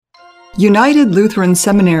United Lutheran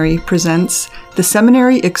Seminary presents the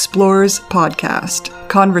Seminary Explores podcast,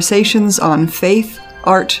 conversations on faith,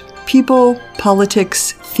 art, people,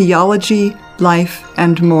 politics, theology, life,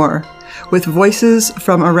 and more, with voices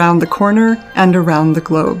from around the corner and around the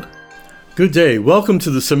globe. Good day. Welcome to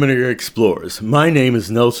the Seminary Explores. My name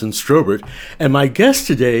is Nelson Strobert, and my guest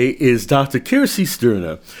today is Dr. Kirsi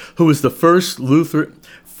Stirna, who is the first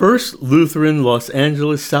Lutheran Los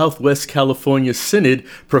Angeles Southwest California Synod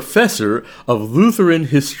Professor of Lutheran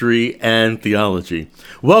History and Theology.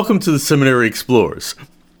 Welcome to the Seminary Explores.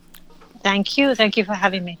 Thank you. Thank you for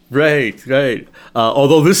having me. Right.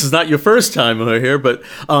 Although this is not your first time here, but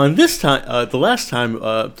this time, the last time,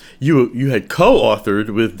 you had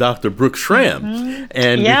co-authored with Dr. Brooks Schramm,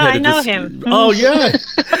 and I know him. Oh yeah,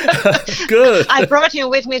 good. I brought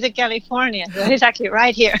him with me to California. He's actually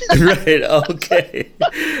right here. Right. Okay.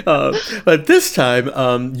 But this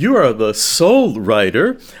time, you are the sole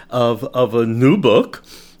writer of a new book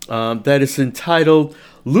that is entitled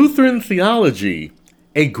 "Lutheran Theology: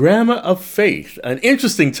 A Grammar of Faith." An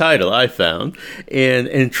interesting title, I found, and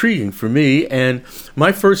intriguing for me. And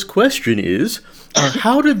my first question is,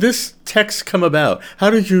 how did this text come about? How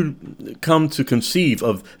did you come to conceive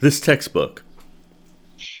of this textbook?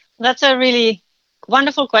 That's a really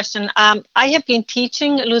wonderful question. I have been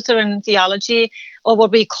teaching Lutheran theology, or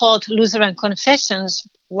what we called Lutheran confessions, a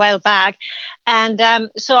while back. And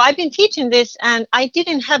so I've been teaching this, and I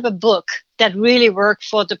didn't have a book that really worked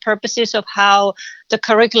for the purposes of how the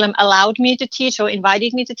curriculum allowed me to teach or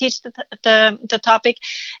invited me to teach the topic.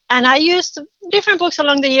 And I used different books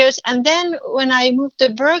along the years. And then when I moved to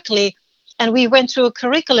Berkeley, and we went through a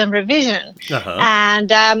curriculum revision, and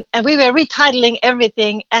we were retitling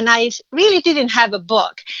everything, and I really didn't have a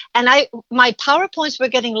book. And my PowerPoints were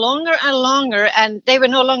getting longer and longer, and they were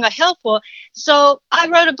no longer helpful. So I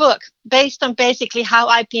wrote a book based on basically how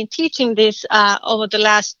I've been teaching this over the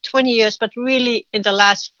last 20 years, but really in the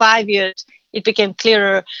last 5 years, it became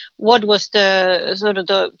clearer what was the sort of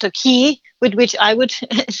the key with which I would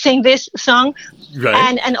sing this song.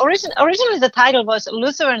 Right. And originally the title was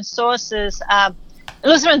Lutheran Sources,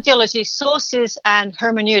 Lutheran Theology, Sources and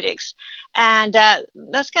Hermeneutics. And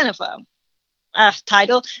that's kind of a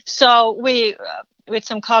title. So we, with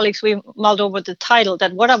some colleagues, we mulled over the title,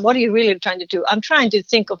 that what are you really trying to do? I'm trying to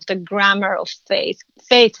think of the grammar of faith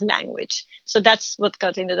language. So that's what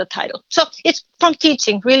got into the title. So it's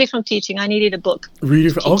really from teaching. I needed a book.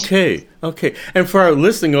 Okay. And for our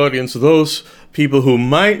listening audience, those people who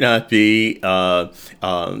might not be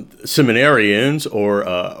seminarians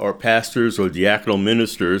or pastors or diaconal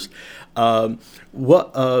ministers,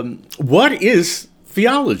 what is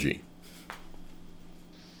theology?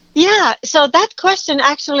 Yeah, so that question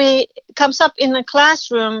actually comes up in the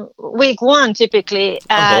classroom week one, typically.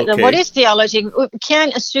 What is theology? We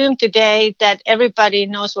can't assume today that everybody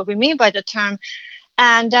knows what we mean by the term.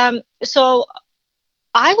 And so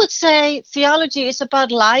I would say theology is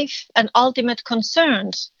about life and ultimate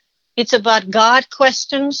concerns. It's about God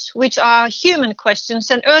questions, which are human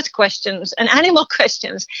questions and earth questions and animal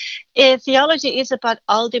questions. Theology is about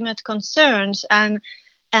ultimate concerns, and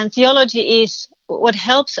theology is what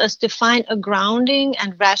helps us to find a grounding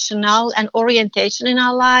and rationale and orientation in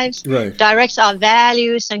our lives, right. Directs our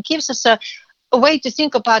values, and gives us a way to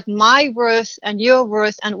think about my worth and your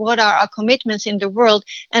worth and what are our commitments in the world.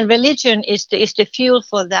 And religion is the fuel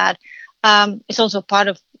for that. It's also part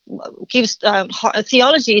of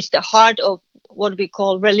theology is the heart of what we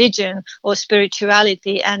call religion or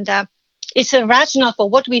spirituality, and it's a rationale for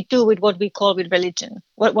what we do with what we call religion.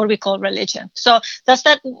 So does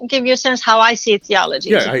that give you a sense how I see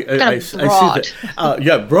theology? Yeah, I see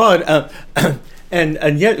that. Broad.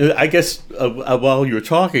 And yet, I guess while you were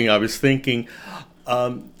talking, I was thinking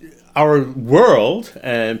our world,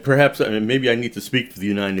 and perhaps maybe I need to speak for the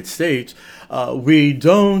United States. We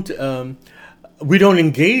don't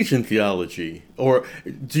engage in theology, or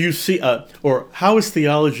do you see? Or how is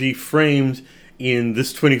theology framed in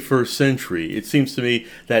this 21st century? It seems to me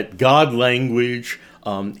that God language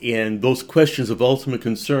and those questions of ultimate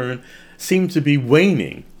concern seem to be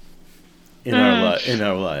waning in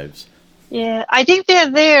our lives. Yeah, I think they're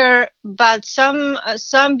there, but some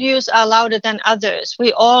views are louder than others.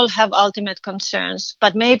 We all have ultimate concerns,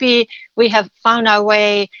 but maybe we have found our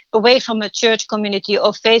way away from a church community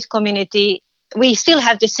or faith community we still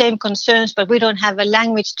have the same concerns, but we don't have a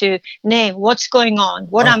language to name what's going on.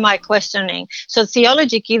 What am I questioning? So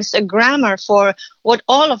theology gives a grammar for what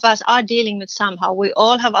all of us are dealing with somehow. We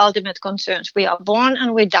all have ultimate concerns. We are born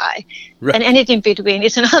and we die. Right. And anything between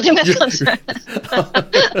is an ultimate concern.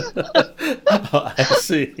 I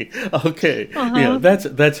see. Okay. Yeah,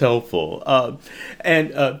 that's helpful.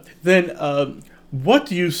 Then what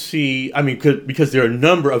do you see? I mean, because there are a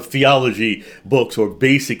number of theology books or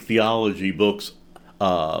basic theology books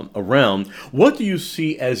around. What do you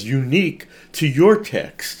see as unique to your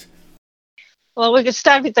text? Well, we could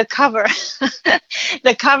start with the cover.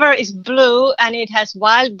 The cover is blue and it has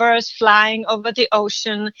wild birds flying over the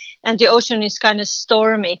ocean, and the ocean is kind of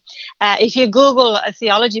stormy. If you Google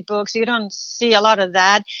theology books, you don't see a lot of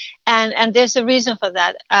that. And there's a reason for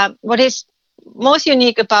that. What is most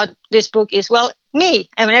unique about this book is, well, me.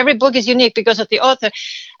 I mean, every book is unique because of the author.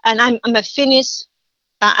 And I'm a Finnish.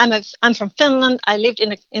 I'm from Finland. I lived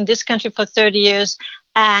in this country for 30 years.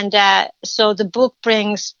 And so the book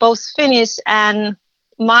brings both Finnish and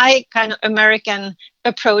my kind of American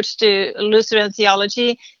approach to Lutheran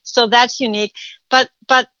theology. So that's unique. But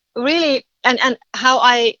really, and how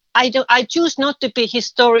I choose not to be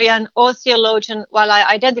historian or theologian while I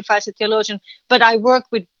identify as a theologian, but I work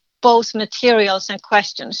with both materials and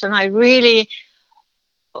questions. And I really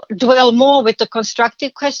dwell more with the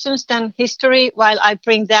constructive questions than history, while I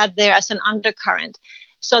bring that there as an undercurrent.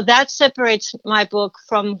 So that separates my book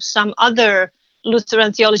from some other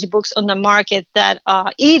Lutheran theology books on the market that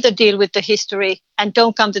either deal with the history and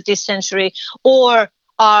don't come to this century, or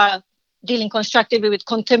are dealing constructively with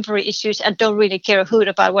contemporary issues and don't really care a hoot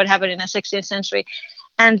about what happened in the 16th century.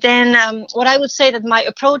 And then what I would say that my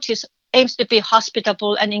approach aims to be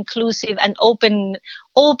hospitable and inclusive and open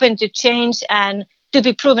to change and to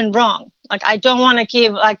be proven wrong. Like, I don't want to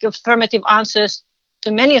give like affirmative answers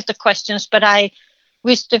to many of the questions, but I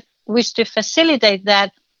wish to facilitate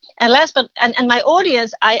that. And and my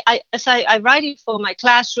audience, I write it for my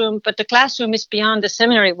classroom, but the classroom is beyond the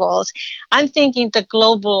seminary walls. I'm thinking the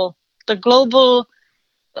global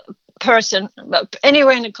person,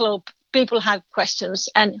 anywhere in the globe, people have questions,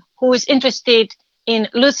 and who is interested in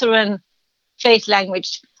Lutheran faith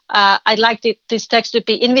language. I'd like this text to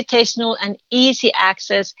be invitational and easy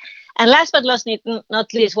access. And last but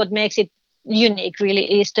not least, what makes it unique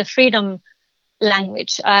really is the freedom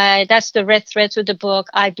language. That's the red thread through the book.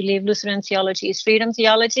 I believe Lutheran theology is freedom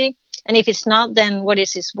theology. And if it's not, then what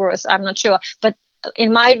is its worth? I'm not sure. But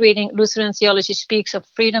in my reading, Lutheran theology speaks of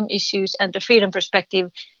freedom issues, and the freedom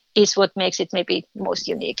perspective is what makes it maybe most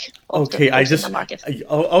unique. Okay, as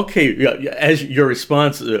your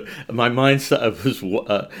response, my mind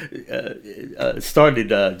started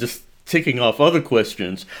just ticking off other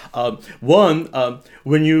questions. One,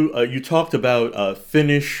 when you talked about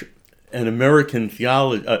Finnish and American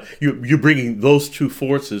theology, you're bringing those two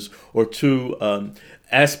forces or two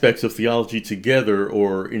aspects of theology together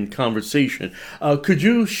or in conversation. Could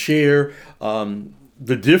you share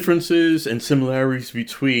the differences and similarities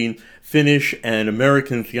between Finnish and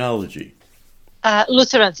American theology?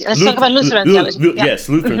 Lutheran. Let's talk about Lutheran theology. Yes,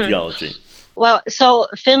 Lutheran theology. Well, so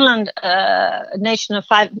Finland, a nation of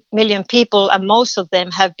 5 million people, and most of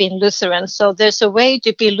them have been Lutheran. So there's a way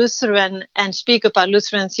to be Lutheran and speak about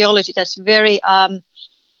Lutheran theology that's very,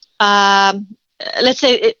 let's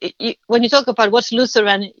say, when you talk about what's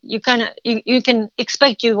Lutheran, you can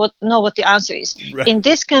expect know what the answer is. Right. In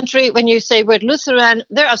this country, when you say word Lutheran,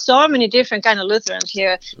 there are so many different kind of Lutherans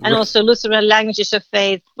here, and also Lutheran languages of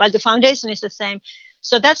faith, while the foundation is the same.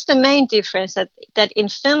 So that's the main difference, that in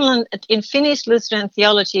Finland, in Finnish Lutheran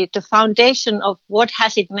theology, the foundation of what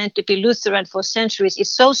has it meant to be Lutheran for centuries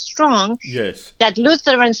is so strong that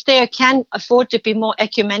Lutherans there can afford to be more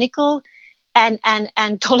ecumenical and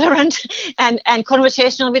tolerant and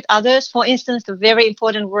conversational with others. For instance, the very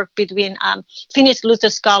important work between Finnish Luther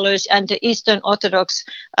scholars and the Eastern Orthodox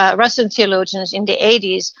Russian theologians in the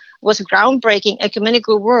 80s was groundbreaking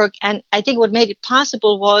ecumenical work. And I think what made it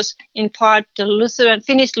possible was, in part, the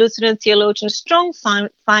Finnish Lutheran theologians' strong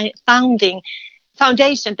foundation,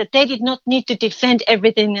 that they did not need to defend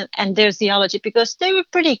everything and their theology, because they were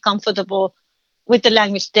pretty comfortable with the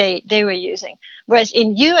language they were using. Whereas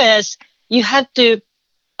in US, you had to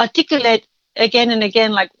articulate again and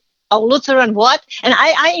again, like, oh, Lutheran what? And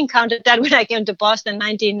I encountered that when I came to Boston in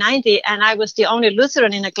 1990, and I was the only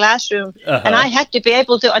Lutheran in a classroom. And I had to be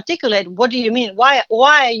able to articulate, what do you mean? Why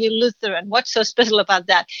are you Lutheran? What's so special about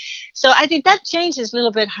that? So I think that changes a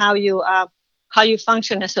little bit how you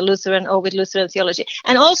function as a Lutheran or with Lutheran theology.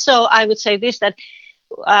 And also, I would say this, that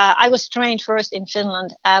I was trained first in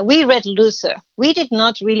Finland. We read Luther. We did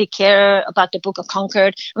not really care about the Book of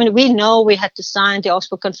Concord. I mean, we know we had to sign the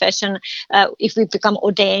Oxford Confession if we become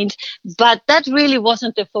ordained, but that really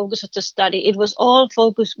wasn't the focus of the study. It was all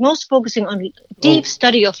focusing on deep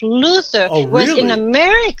study of Luther. Oh, Whereas in really?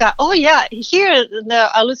 America, here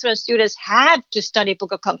our Lutheran students had to study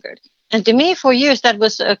Book of Concord. And to me, for years, that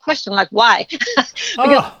was a question, like, why?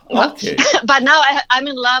 Okay. But now I'm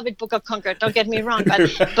in love with Book of Concord. Don't get me wrong.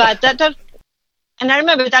 But that, and I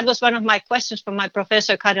remember that was one of my questions from my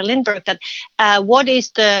professor, Kari Lindberg, that what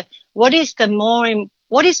is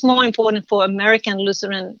more important for American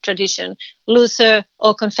Lutheran tradition, Luther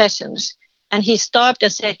or confessions? And he stopped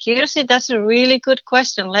and said, Kirsi, that's a really good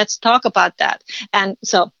question. Let's talk about that. And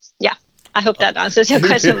so, yeah. I hope that answers your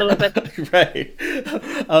question a little bit. Right.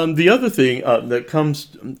 The other thing that comes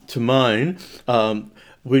to mind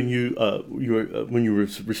when you were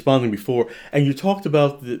responding before, and you talked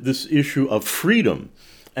about this issue of freedom,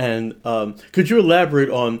 and could you elaborate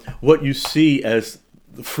on what you see as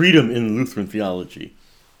freedom in Lutheran theology?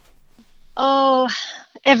 Oh,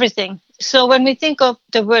 everything. So when we think of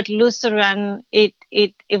the word Lutheran, it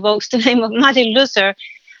evokes the name of Martin Luther.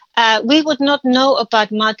 We would not know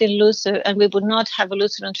about Martin Luther, and we would not have a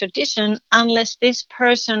Lutheran tradition unless this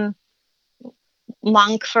person,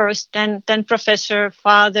 monk first, then professor,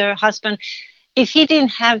 father, husband, if he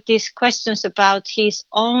didn't have these questions about his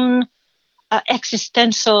own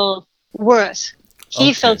existential worth.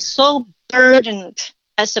 He felt so burdened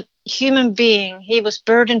as a human being. He was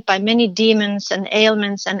burdened by many demons and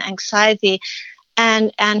ailments and anxiety,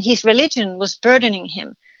 and his religion was burdening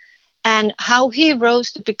him. And how he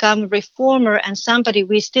rose to become a reformer and somebody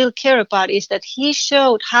we still care about is that he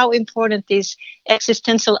showed how important these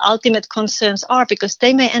existential ultimate concerns are, because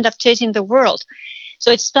they may end up changing the world. So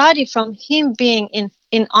it started from him being in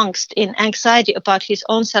angst, in anxiety about his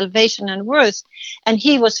own salvation and worth. And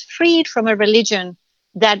he was freed from a religion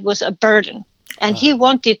that was a burden. And he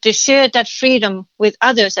wanted to share that freedom with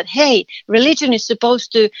others, that, hey, religion is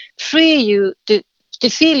supposed to free you to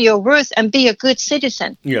feel your worth and be a good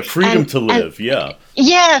citizen. Yeah, freedom to live,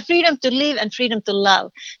 Yeah, freedom to live and freedom to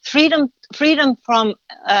love. Freedom from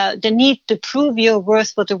the need to prove your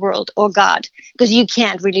worth for the world or God, because you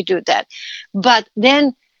can't really do that. But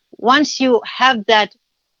then once you have that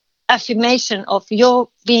affirmation of your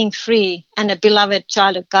being free and a beloved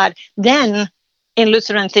child of God, then in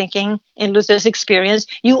Lutheran thinking, in Luther's experience,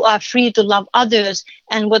 you are free to love others.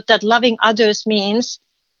 And what that loving others means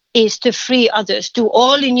is to free others, do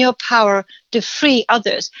all in your power to free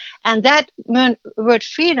others. And that word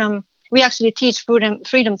freedom, we actually teach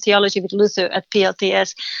freedom theology with Luther at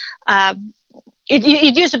PLTS.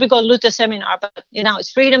 It used to be called Luther Seminar, but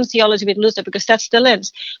it's freedom theology with Luther, because that's the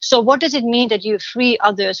lens. So what does it mean that you free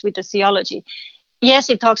others with the theology? Yes,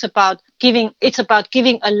 it talks about giving. It's about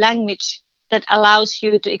giving a language that allows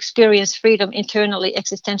you to experience freedom internally,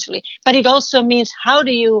 existentially. But it also means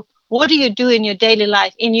what do you do in your daily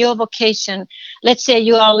life, in your vocation? Let's say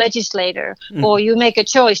you are a legislator, or you make a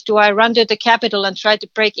choice. Do I run to the Capitol and try to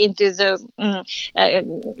break into the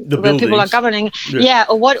where people are governing? Yeah.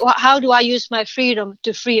 Or how do I use my freedom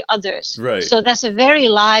to free others? Right. So that's a very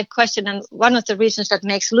live question, and one of the reasons that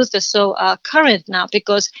makes Luther so current now,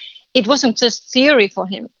 because it wasn't just theory for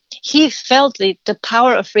him. He felt the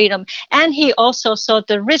power of freedom, and he also saw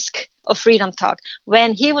the risk of freedom talk.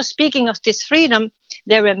 When he was speaking of this freedom,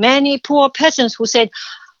 there were many poor peasants who said,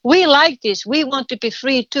 we like this. We want to be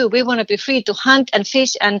free too. We want to be free to hunt and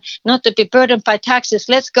fish and not to be burdened by taxes.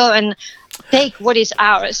 Let's go and take what is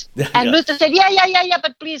ours. And Luther said, yeah,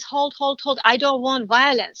 but please hold. I don't want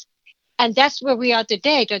violence. And that's where we are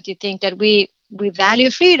today, don't you think, that we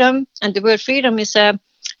value freedom, and the word freedom is a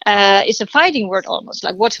fighting word almost.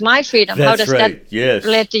 Like, what's my freedom? That's how does right. that Yes.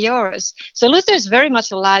 relate to yours? So Luther is very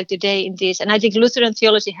much alive today in this, and I think Lutheran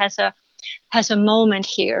theology has a moment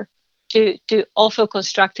here to offer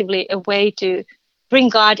constructively a way to bring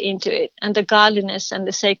God into it, and the godliness and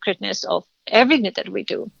the sacredness of everything that we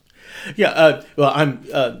do. Yeah. Well,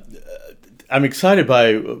 I'm excited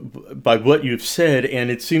by what you've said,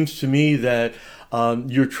 and it seems to me that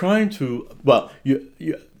you're trying to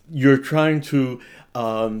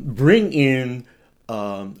bring in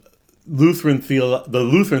the Lutheran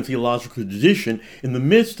theological tradition in the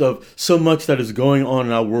midst of so much that is going on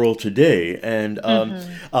in our world today, and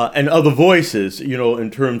other voices,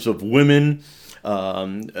 in terms of women,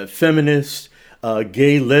 feminists,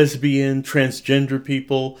 gay, lesbian, transgender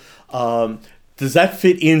people. Does that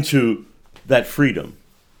fit into that freedom?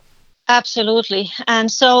 Absolutely.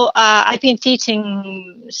 And so I've been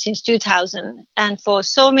teaching since 2000. And for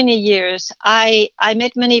so many years, I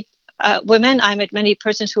met many women. I met many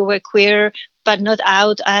persons who were queer but not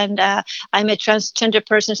out, and I met transgender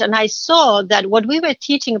persons. And I saw that what we were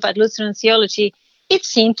teaching about Lutheran theology, it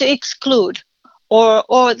seemed to exclude,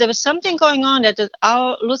 or there was something going on that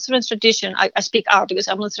our Lutheran tradition, I speak our because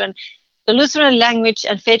I'm Lutheran, the Lutheran language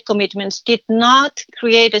and faith commitments did not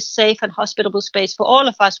create a safe and hospitable space for all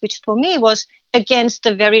of us, which for me was against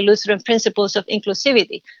the very Lutheran principles of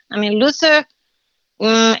inclusivity. I mean, Luther,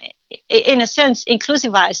 in a sense,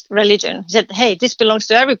 inclusivized religion, said, hey, this belongs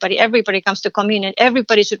to everybody. Everybody comes to communion.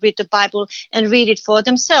 Everybody should read the Bible and read it for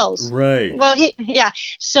themselves. Right. Well, yeah.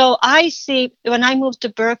 So I see when I moved to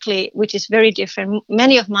Berkeley, which is very different,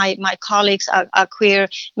 many of my colleagues are queer.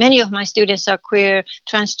 Many of my students are queer,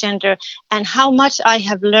 transgender, and how much I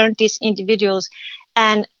have learned these individuals.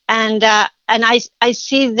 And I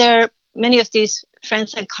see many of these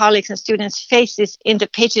friends and colleagues and students' faces in the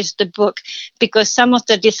pages of the book, because some of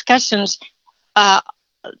the discussions,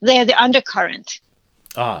 they're the undercurrent.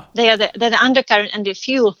 They're the undercurrent and the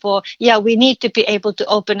fuel for, we need to be able to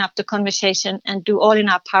open up the conversation and do all in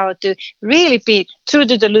our power to really be true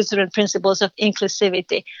to the Lutheran principles of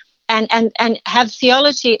inclusivity, and have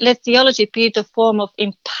theology, let theology be the form of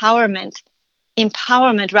empowerment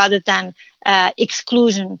rather than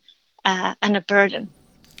exclusion and a burden.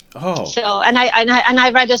 Oh. So, and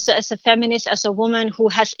I write as a feminist, as a woman who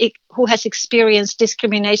has experienced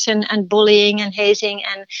discrimination and bullying and hazing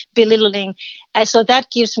and belittling. So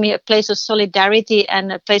that gives me a place of solidarity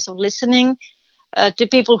and a place of listening to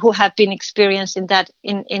people who have been experiencing that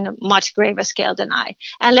in a much graver scale than I.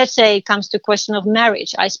 And let's say it comes to question of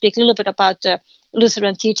marriage. I speak a little bit about the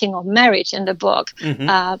Lutheran teaching of marriage in the book.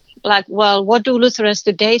 Mm-hmm. What do Lutherans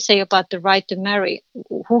today say about the right to marry?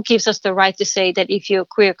 Who gives us the right to say that if you're a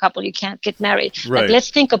queer couple, you can't get married? Right. Let's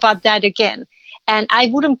think about that again. And I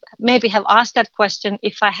wouldn't maybe have asked that question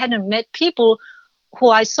if I hadn't met people who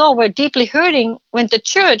I saw were deeply hurting when the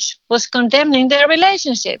church was condemning their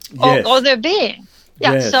relationship or their being.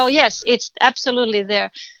 Yeah. Yes. So yes, it's absolutely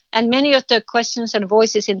there. And many of the questions and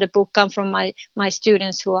voices in the book come from my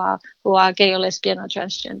students who are gay or lesbian or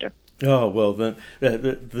transgender. Oh, well, then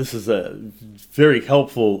this is a very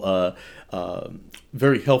helpful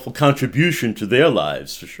contribution to their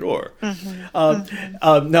lives, for sure.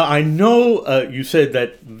 Mm-hmm. Now, I know you said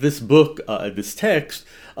that this book, this text,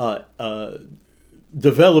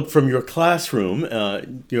 developed from your classroom, with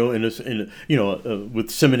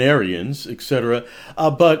seminarians, etc.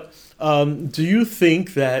 But do you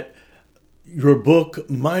think that your book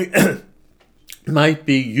might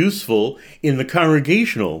be useful in the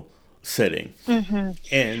congregational setting? Mm-hmm.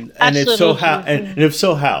 And if so, how? And if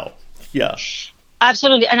so, how? Yeah.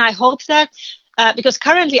 Absolutely, and I hope that. Because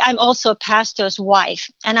currently I'm also a pastor's wife,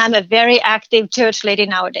 and I'm a very active church lady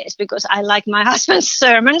nowadays because I like my husband's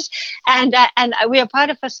sermons, and we are part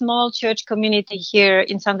of a small church community here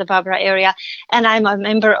in Santa Barbara area, and I'm a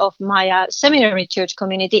member of my seminary church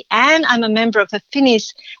community, and I'm a member of a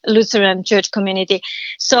Finnish Lutheran church community.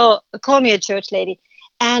 So call me a church lady.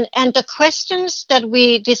 And the questions that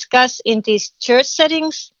we discuss in these church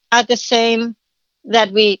settings are the same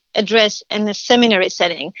that we address in the seminary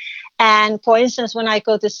setting. And for instance, when I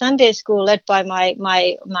go to Sunday school led by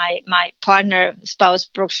my partner, spouse,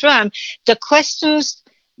 Brooke Schramm, the questions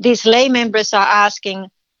these lay members are asking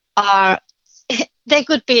they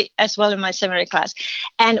could be as well in my seminary class.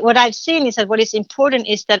 And what I've seen is that what is important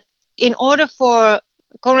is that in order for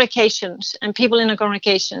congregations and people in the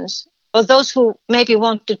congregations, or those who maybe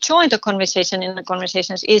want to join the conversation in the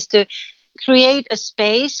conversations, is to create a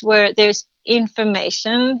space where there's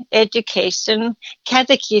information, education,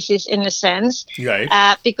 catechesis in a sense,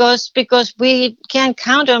 right. Because we can't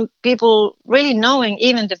count on people really knowing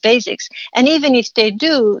even the basics. And even if they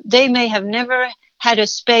do, they may have never had a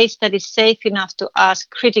space that is safe enough to ask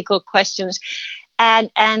critical questions. And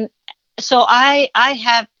so I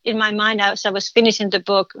have in my mind, as I was finishing the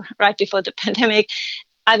book right before the pandemic,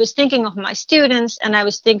 I was thinking of my students, and I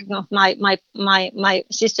was thinking of my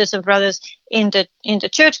sisters and brothers in the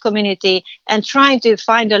church community, and trying to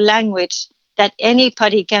find a language that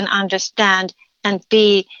anybody can understand and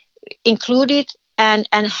be included, and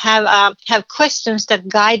have questions that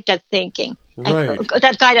guide that thinking, right.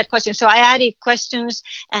 that guide that question. So I added questions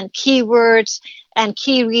and keywords and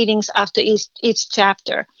key readings after each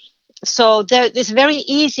chapter. So this very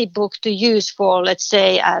easy book to use for, let's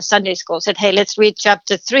say, Sunday school. Said, hey, let's read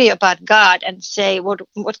chapter 3 about God and say what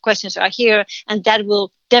questions are here, and that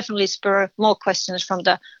will definitely spur more questions from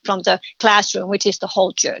the classroom, which is the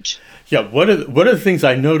whole church. Yeah, one of the things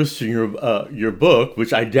I noticed in your book,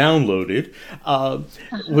 which I downloaded,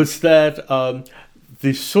 was that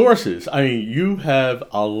the sources, I mean, you have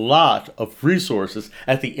a lot of resources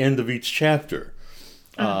at the end of each chapter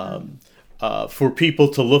for people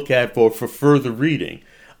to look at for further reading.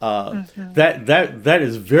 That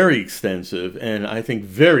is very extensive and I think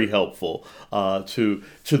very helpful to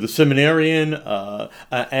the seminarian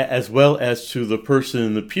as well as to the person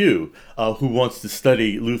in the pew who wants to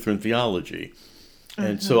study Lutheran theology.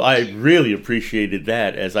 And so I really appreciated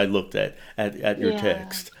that as I looked at your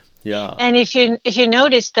text. Yeah. And if you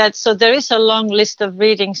notice that, so there is a long list of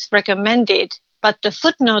readings recommended, but the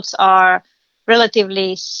footnotes are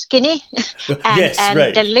relatively skinny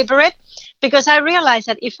and deliberate. Because I realized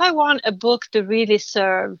that if I want a book to really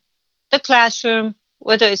serve the classroom,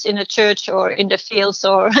 whether it's in a church or in the fields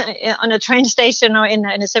or on a train station or in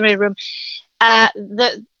a seminary room,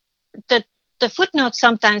 the footnotes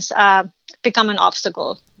sometimes become an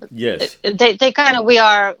obstacle. Yes. They kind of, we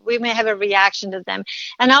may have a reaction to them.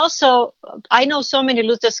 And also, I know so many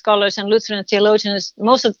Luther scholars and Lutheran theologians,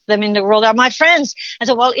 most of them in the world are my friends. And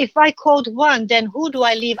so, well, if I quote one, then who do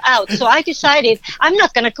I leave out? So I decided I'm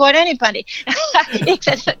not going to quote anybody,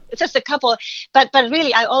 except just a couple. But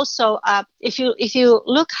really, I also, if you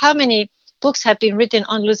look how many books have been written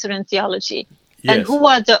on Lutheran theology, and who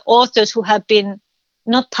are the authors who have been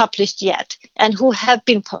not published yet and who have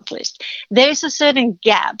been published, there is a certain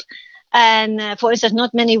gap. And for instance,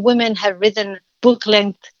 not many women have written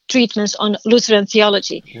book-length treatments on Lutheran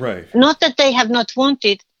theology. Right. Not that they have not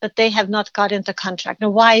wanted, but they have not gotten the contract. Now,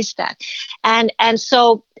 why is that? And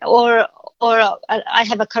so, or I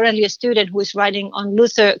have currently a student who is writing on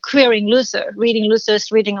Luther, queering Luther, reading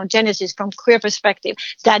Luther's reading of Genesis from queer perspective.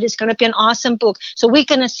 That is going to be an awesome book. So we're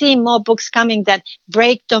going to see more books coming that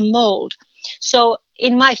break the mold. So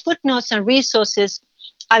in my footnotes and resources,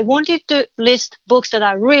 I wanted to list books that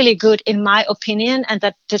are really good, in my opinion, and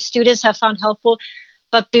that the students have found helpful,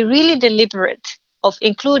 but be really deliberate of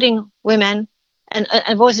including women and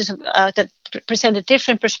voices that present a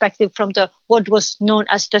different perspective from what was known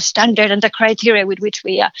as the standard and the criteria with which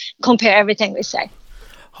we compare everything we say.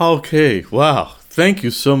 Okay, wow. Thank you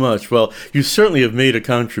so much. Well, you certainly have made a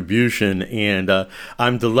contribution, and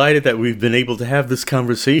I'm delighted that we've been able to have this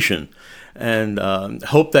conversation. And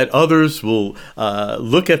hope that others will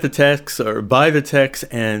look at the text or buy the text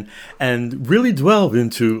and really delve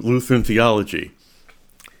into Lutheran theology.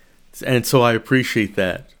 And so I appreciate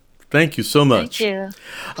that. Thank you so much.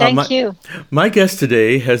 Thank you. My guest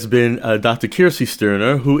today has been Dr. Kirsi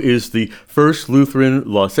Sterner, who is the First Lutheran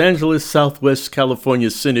Los Angeles Southwest California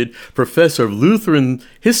Synod Professor of Lutheran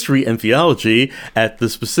History and Theology at the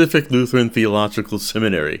Pacific Lutheran Theological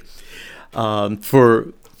Seminary.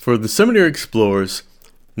 For the Seminary Explorers,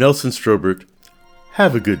 Nelson Strobert,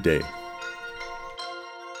 have a good day.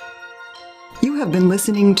 You have been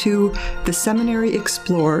listening to The Seminary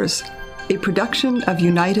Explorers, a production of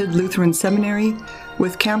United Lutheran Seminary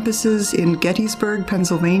with campuses in Gettysburg,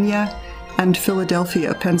 Pennsylvania and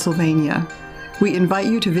Philadelphia, Pennsylvania. We invite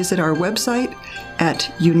you to visit our website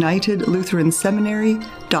at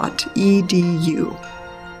unitedlutheranseminary.edu.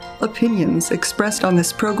 Opinions expressed on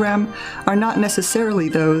this program are not necessarily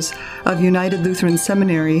those of United Lutheran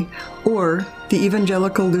Seminary or the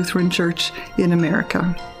Evangelical Lutheran Church in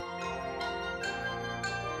America.